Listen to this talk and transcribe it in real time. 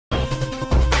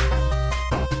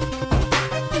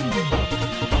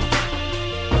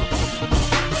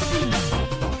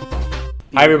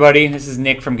Hi everybody, this is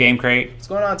Nick from GameCrate. What's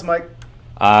going on? It's Mike.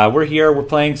 We're here, we're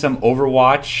playing some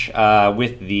Overwatch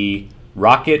with the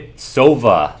Roccat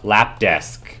Sova lap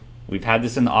desk. We've had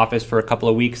this in the office for a couple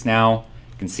of weeks now.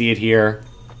 You can see it here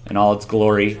in all its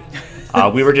glory.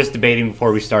 We were just debating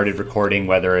before we started recording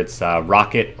whether it's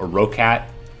Roccat or Roccat.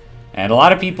 And a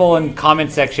lot of people in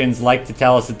comment sections like to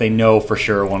tell us that they know for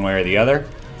sure one way or the other.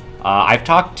 I've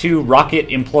talked to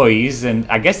Roccat employees, and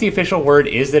I guess the official word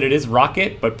is that it is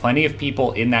Roccat, but plenty of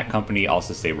people in that company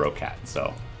also say Roccat.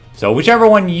 So whichever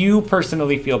one you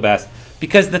personally feel best,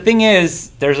 because the thing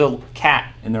is, there's a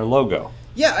cat in their logo.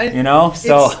 Yeah, you know,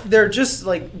 so they're just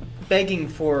like begging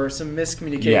for some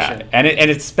miscommunication. Yeah, and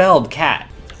it's spelled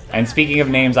cat. And speaking of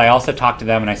names, I also talked to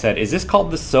them and I said, is this called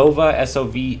the Sova,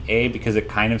 S-O-V-A, because it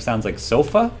kind of sounds like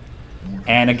sofa?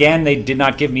 And again, they did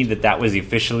not give me that was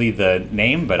officially the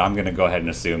name, but I'm going to go ahead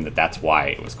and assume that that's why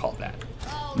it was called that.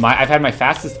 I've had my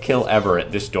fastest kill ever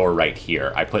at this door right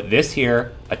here. I put this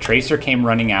here, a Tracer came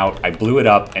running out, I blew it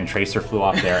up, and Tracer flew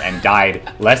off there and died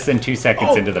less than 2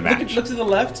 seconds into the match. Look to the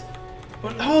left.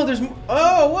 Oh, there's...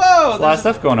 Oh, whoa! There's a lot of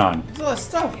stuff going on. There's a lot of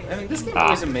stuff. I mean, this game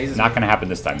always amazes me. Not going to happen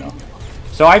this time, though.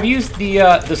 So I've used the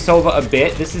Sova a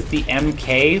bit. This is the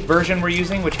MK version we're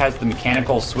using, which has the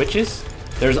mechanical switches.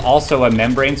 There's also a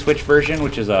membrane switch version,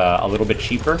 which is a little bit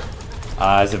cheaper.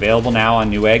 Is available now on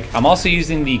Newegg. I'm also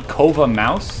using the Kova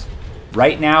mouse.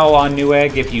 Right now on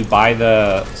Newegg, if you buy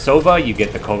the Sova, you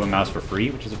get the Kova mouse for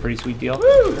free, which is a pretty sweet deal.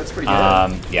 Woo, that's pretty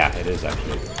good. Yeah, it is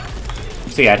actually.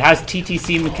 So yeah, it has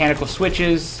TTC mechanical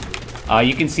switches.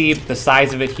 You can see the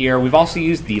size of it here. We've also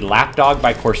used the Lapdog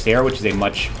by Corsair, which is a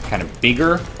much kind of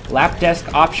bigger lap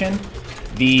desk option.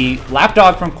 The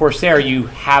Lapdog from Corsair,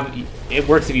 it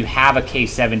works if you have a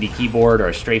K70 keyboard or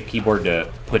a Strafe keyboard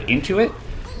to put into it.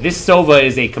 This Sova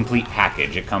is a complete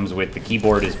package. It comes with the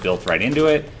keyboard is built right into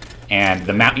it, and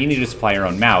the you need to supply your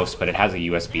own mouse, but it has a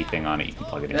USB thing on it. You can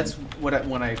plug it in. That's what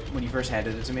when you first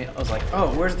handed it to me, I was like,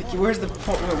 oh, where's the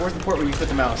port where you put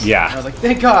the mouse? Yeah. And I was like,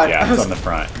 thank God. Yeah, it's on the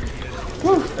front.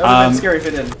 Whew, that would have been scary if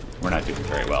it didn't. We're not doing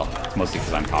very well, mostly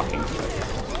because I'm talking.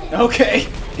 But... Okay.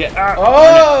 Yeah.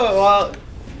 Oh, well,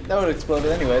 that would have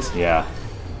exploded anyways. Yeah.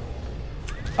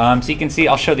 So you can see,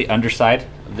 I'll show the underside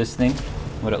of this thing,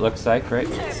 what it looks like, right?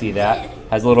 See that?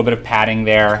 Has a little bit of padding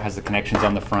there, has the connections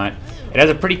on the front. It has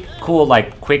a pretty cool,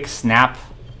 like, quick snap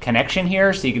connection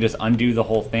here, so you can just undo the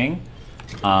whole thing.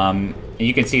 And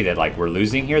you can see that, like, we're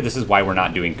losing here. This is why we're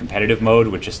not doing competitive mode,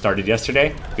 which just started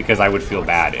yesterday, because I would feel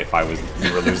bad if we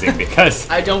were losing because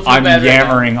I'm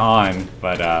yammering on.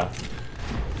 But,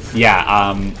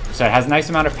 yeah, so it has a nice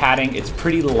amount of padding. It's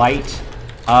pretty light.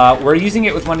 We're using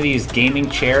it with one of these gaming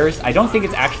chairs. I don't think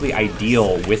it's actually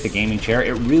ideal with a gaming chair.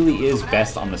 It really is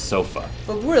best on the sofa.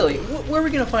 But really, where are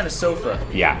we going to find a sofa?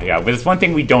 Yeah, but it's one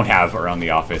thing we don't have around the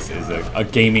office is a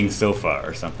gaming sofa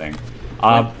or something.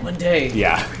 One day.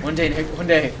 Yeah. One day, Nick, one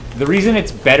day. The reason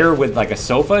it's better with like a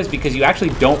sofa is because you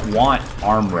actually don't want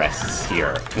armrests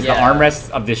here. Because the armrests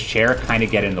of this chair kind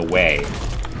of get in the way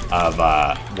of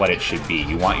what it should be.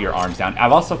 You want your arms down.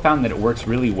 I've also found that it works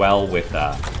really well with...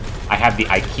 I have the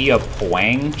IKEA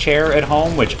Pwang chair at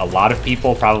home, which a lot of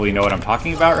people probably know what I'm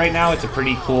talking about right now. It's a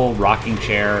pretty cool rocking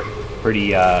chair,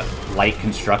 pretty light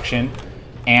construction.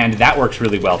 And that works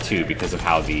really well too because of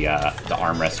how the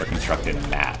armrests are constructed in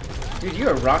that. Dude, you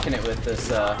are rocking it with this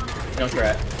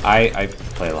Junkrat. I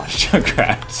play a lot of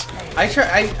Junkrat.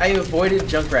 I avoided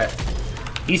Junkrat.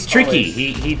 He's tricky.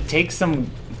 He takes some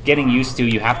getting used to.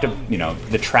 You have to,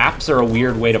 the traps are a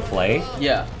weird way to play.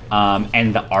 Yeah.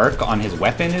 And the arc on his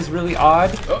weapon is really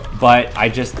odd, but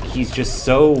he's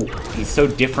so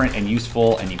different and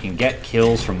useful, and you can get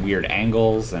kills from weird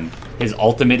angles, and his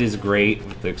ultimate is great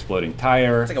with the exploding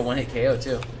tire. It's like a one-hit KO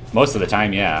too. Most of the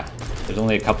time, yeah. There's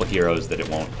only a couple heroes that it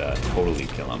won't totally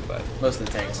kill him, but most of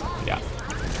the tanks. Yeah.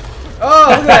 Oh,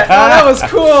 look at that! Oh, that was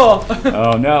cool.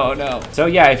 Oh no. So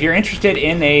yeah, if you're interested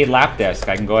in a lap desk,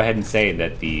 I can go ahead and say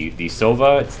that the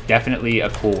Sova, it's definitely a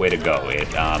cool way to go.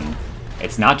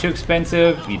 It's not too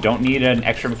expensive. You don't need an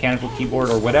extra mechanical keyboard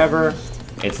or whatever.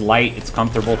 It's light. It's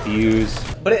comfortable to use.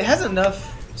 But it has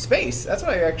enough space. That's what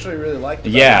I actually really liked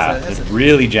about it. It's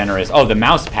really generous. Oh, the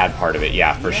mouse pad part of it,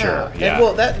 yeah, for sure. Yeah. And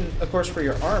well, that, of course, for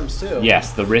your arms, too.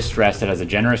 Yes, the wrist rest. It has a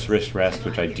generous wrist rest,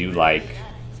 which I do like.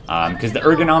 Because the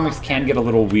ergonomics can get a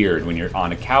little weird when you're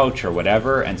on a couch or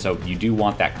whatever, and so you do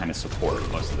want that kind of support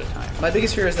most of the time. My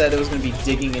biggest fear is that it was going to be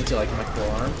digging into, like, my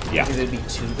forearm. Yeah. Because it would be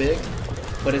too big.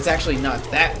 But it's actually not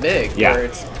that big, where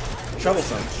it's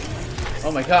troublesome.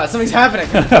 Oh my god, something's happening!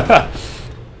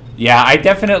 Yeah, I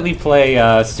definitely play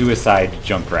Suicide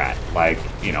Junkrat. Like,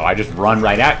 I just run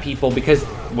right at people, because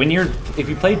if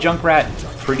you play Junkrat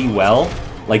pretty well,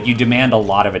 like you demand a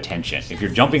lot of attention. If you're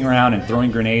jumping around and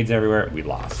throwing grenades everywhere, we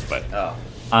lost. But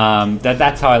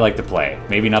that's how I like to play.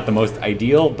 Maybe not the most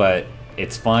ideal, but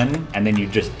it's fun. And then you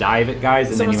just dive at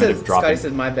guys, and then you end up dropping. Scotty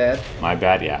said, "My bad." My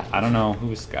bad. Yeah. I don't know who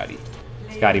was Scotty.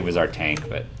 Scotty was our tank,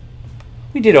 but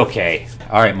we did okay.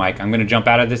 All right, Mike. I'm gonna jump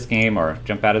out of this game or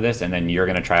jump out of this, and then you're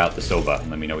gonna try out the Sova and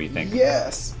let me know what you think.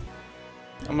 Yes.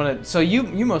 I'm gonna. So you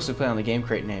mostly play on the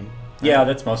GameCrate name. Right? Yeah,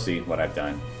 that's mostly what I've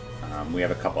done. We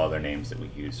have a couple other names that we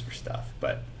use for stuff,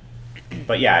 but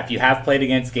yeah, if you have played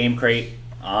against GameCrate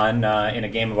on in a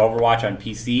game of Overwatch on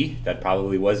PC, that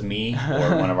probably was me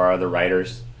or one of our other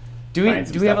writers. Do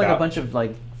we have like a bunch of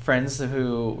like friends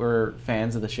who were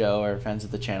fans of the show or fans of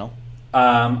the channel?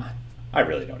 I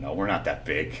really don't know. We're not that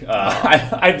big.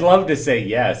 I'd love to say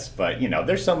yes, but you know,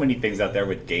 there's so many things out there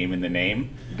with game in the name.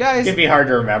 Guys, it can be hard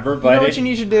to remember. But you know what you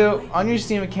need to do on your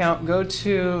Steam account? Go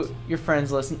to your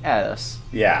friends list and add us.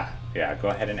 Yeah. Go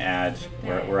ahead and add.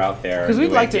 We're out there. Because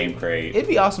we'd like to. GameCrate. It'd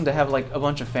be awesome to have like a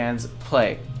bunch of fans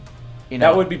play. You know,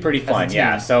 that would be pretty fun.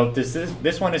 Yeah. So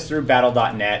this one is through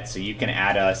battle.net, so you can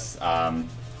add us.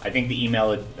 I think the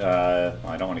email. Well,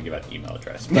 I don't want to give out the email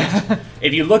address, but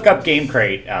if you look up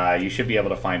GameCrate, you should be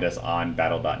able to find us on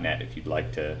battle.net if you'd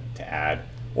like to add,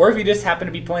 or if you just happen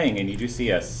to be playing and you do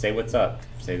see us, say what's up.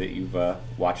 Say that you've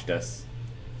watched us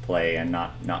play and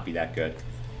not be that good.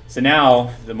 So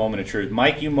now, the moment of truth.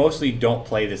 Mike, you mostly don't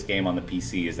play this game on the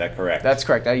PC, is that correct? That's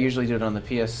correct. I usually do it on the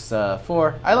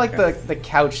PS4. I like the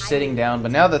couch sitting down,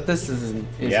 but now that this is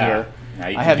here,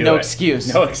 I have no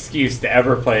excuse. No excuse to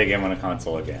ever play a game on a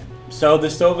console again. So the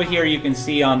Sova here, you can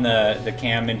see on the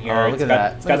cam in here, look at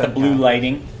that. It's got the blue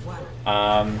lighting.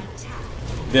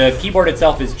 The keyboard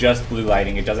itself is just blue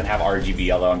lighting. It doesn't have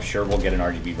RGB, although I'm sure we'll get an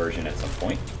RGB version at some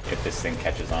point if this thing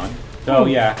catches on. So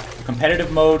yeah,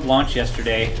 competitive mode launched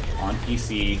yesterday on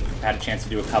PC. Had a chance to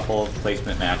do a couple of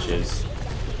placement matches.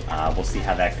 We'll see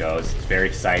how that goes. It's very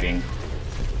exciting.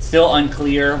 Still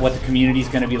unclear what the community is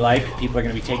going to be like. People are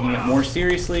going to be taking it more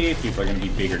seriously. People are going to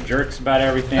be bigger jerks about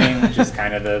everything, which is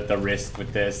kind of the risk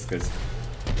with this. Because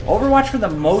Overwatch, for the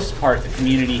most part, the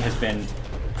community has been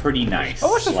pretty nice.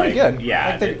 Overwatch is pretty good.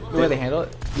 Yeah. Like the way they handle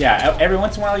it. Yeah, every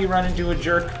once in a while you run into a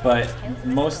jerk, but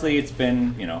mostly it's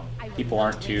been, you know, people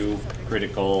aren't too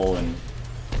critical.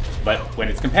 But when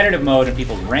it's competitive mode and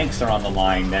people's ranks are on the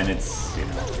line, then it's, you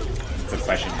know, it's a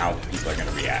question how people are going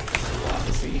to react. We'll have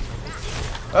to see.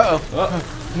 Uh-oh.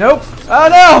 Nope. Oh,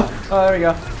 no! Oh, there we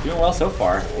go. Doing well so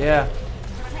far. Yeah.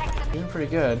 Doing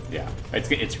pretty good. Yeah.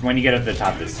 It's when you get up to the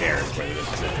top of the stairs where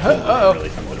the really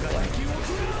comes into play.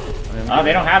 Oh,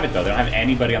 they don't have it, though. They don't have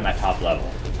anybody on that top level.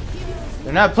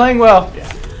 They're not playing well. Yeah.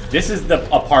 This is a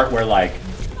part where, like,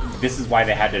 this is why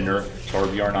they had to nerf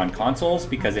Torbjorn on consoles,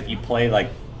 because if you play, like,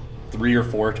 3 or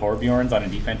 4 Torbjorns on a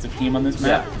defensive team on this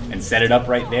map and set it up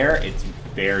right there, it's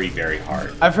very, very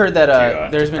hard. I've heard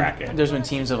that there's been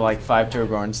teams of like 5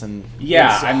 Torbjorns, and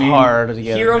it's hard to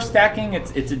get. Hero stacking,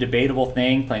 it's a debatable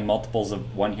thing. Playing multiples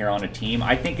of one hero on a team,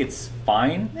 I think it's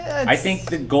fine. Yeah, I think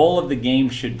the goal of the game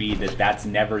should be that that's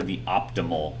never the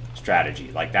optimal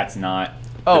strategy. Like that's not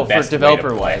the best for developer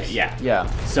way to play. wise. Yeah.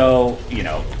 So you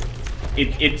know,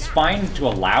 it's fine to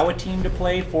allow a team to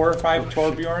play 4 or 5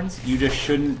 Torbjorns. You just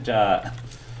shouldn't.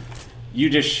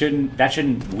 That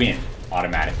shouldn't win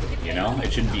automatically, you know?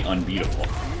 It shouldn't be unbeatable.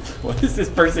 What is this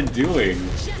person doing?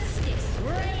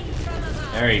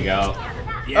 There you go.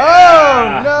 Yeah.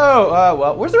 Oh, no!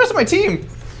 Well, where's the rest of my team?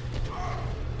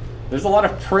 There's a lot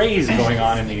of praise going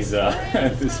on in these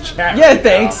this chat. Yeah,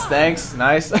 thanks.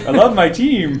 Nice. I love my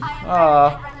team.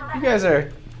 Aw, you guys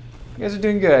are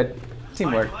doing good.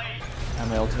 Teamwork. I have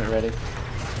my ultimate ready.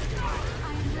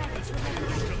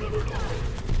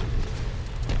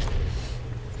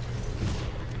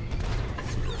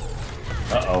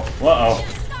 Uh-oh. Oh,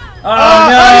 no!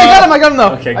 I got him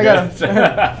though. Okay, I got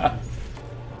him.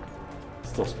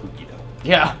 Still spooky though.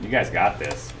 Yeah. You guys got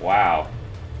this. Wow.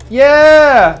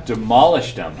 Yeah!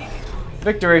 Demolished them.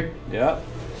 Victory. Yep.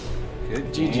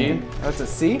 Good GG. game. Oh, it's a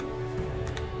C?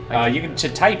 To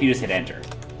type, you just hit enter.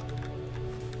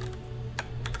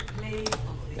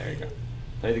 There you go.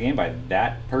 Play the game by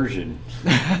that Persian.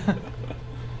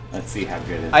 Let's see how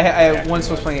good it is. I once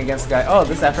was playing against a guy. Oh,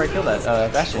 this is after I killed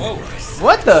that Bastion. Whoa.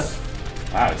 What the?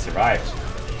 Wow, it survived.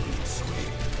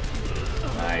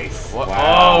 Nice. What?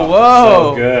 Wow. Oh,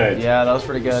 whoa. So good. Yeah, that was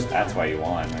pretty good. That's why you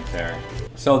won right there.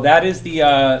 So that is the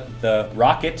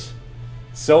Roccat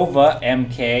Sova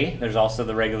MK. There's also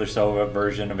the regular Sova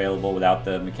version available without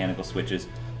the mechanical switches.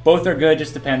 Both are good,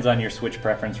 just depends on your switch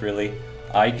preference, really.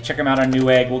 You can check them out on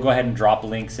Newegg. We'll go ahead and drop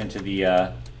links into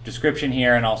the description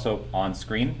here and also on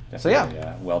screen. So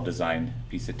yeah, well-designed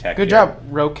piece of tech. Good job,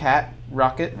 Roccat.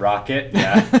 Rocket,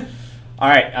 yeah. All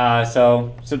right,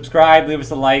 so subscribe, leave us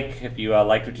a like if you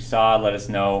liked what you saw. Let us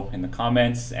know in the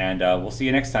comments, and we'll see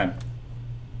you next time.